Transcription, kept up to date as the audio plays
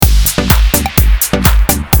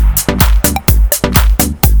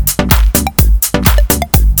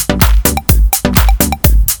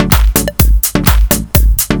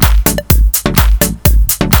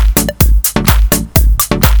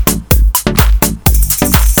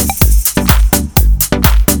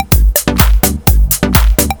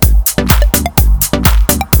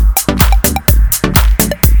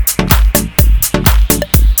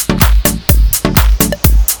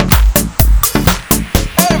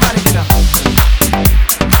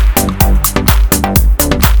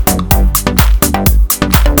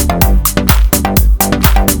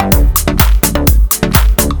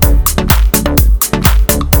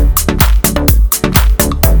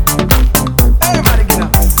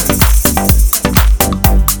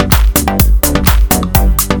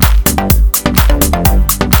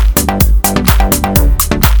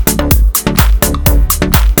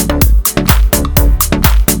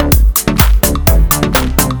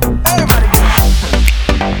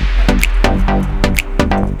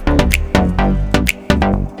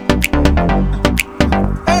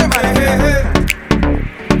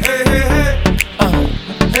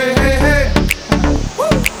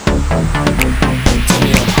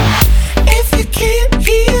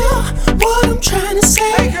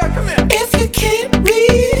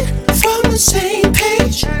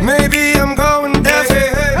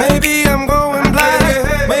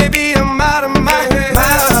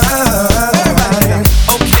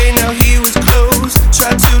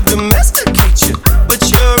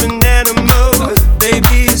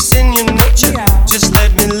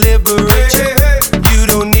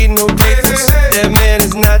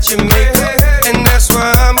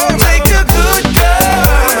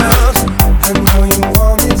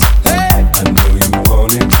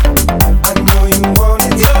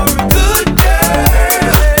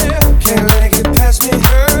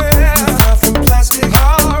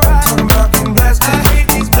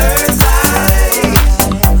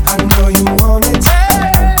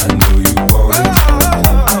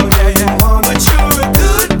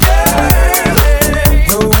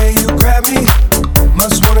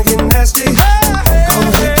nasty. Go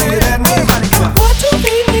ahead, get at me. What do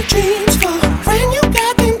we need dreams for when you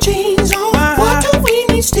got them jeans on? What do we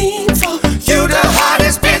need steam for? You the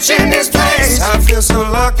hottest bitch in this place. I feel so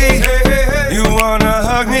lucky. You wanna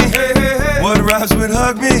hug me? What rhymes with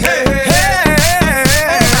hug me?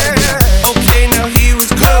 Okay, now he was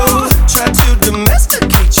close. Try to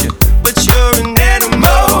domesticate you, but you're an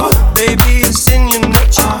animal. Baby, it's in your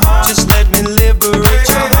nature. Just let me liberate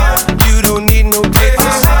you. You don't need no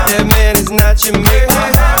papers. That man is not your maker,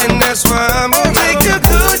 and that's why I'm gonna take you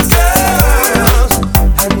good girls.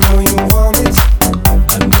 I know you want it.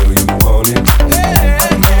 I know you want it. I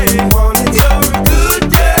know you want it. You're a good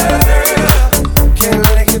girl. Can't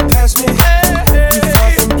let it get past me. You far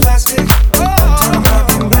from plastic. Talking about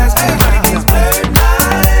being blasted. It's blurred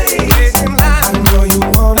lines. I know you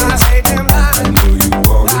want it. I know you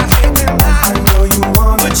want it. I know you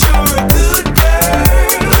want it. But you're a good girl.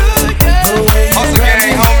 The way you grab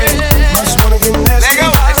me, just wanna get nasty. Let go.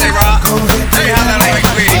 I say, Rob. Tell me how that like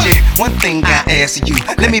DJ. One thing I ask of you,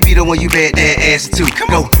 let me be the one you bet that ass to.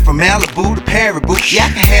 Go from Malibu to Paribu. Yeah,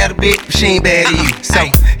 I can have the bitch, but she ain't bad to you. So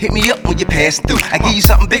hit me up when you pass through. I give you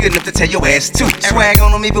something big enough to tell your ass to. Swag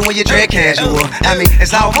on them even when you dress casual. I mean,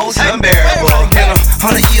 it's almost unbearable. In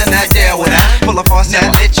 100 years, not there would I pull a false not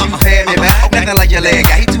let you pay me back. Nothing like your leg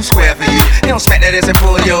guy, he too square for you. He don't smack that ass and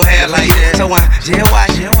pull your hair like that. So I jail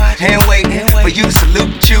watch and wait for you to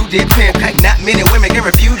salute you, did pimp. Not many women can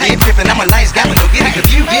refuse get pimpin'. I'm a nice guy, but don't get it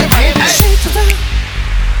confused, get pimpin'. Shake the rock,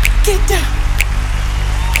 get down,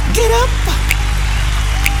 get up.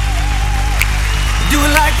 Do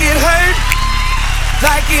it like it hurt,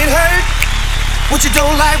 like it hurt. What you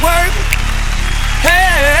don't like work?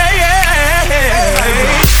 Hey,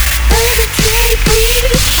 Baby can't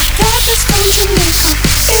breathe, cause it's combination.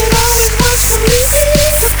 It always works for me, so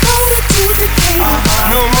call it to the game.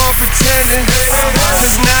 no more pretending,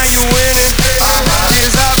 cause now you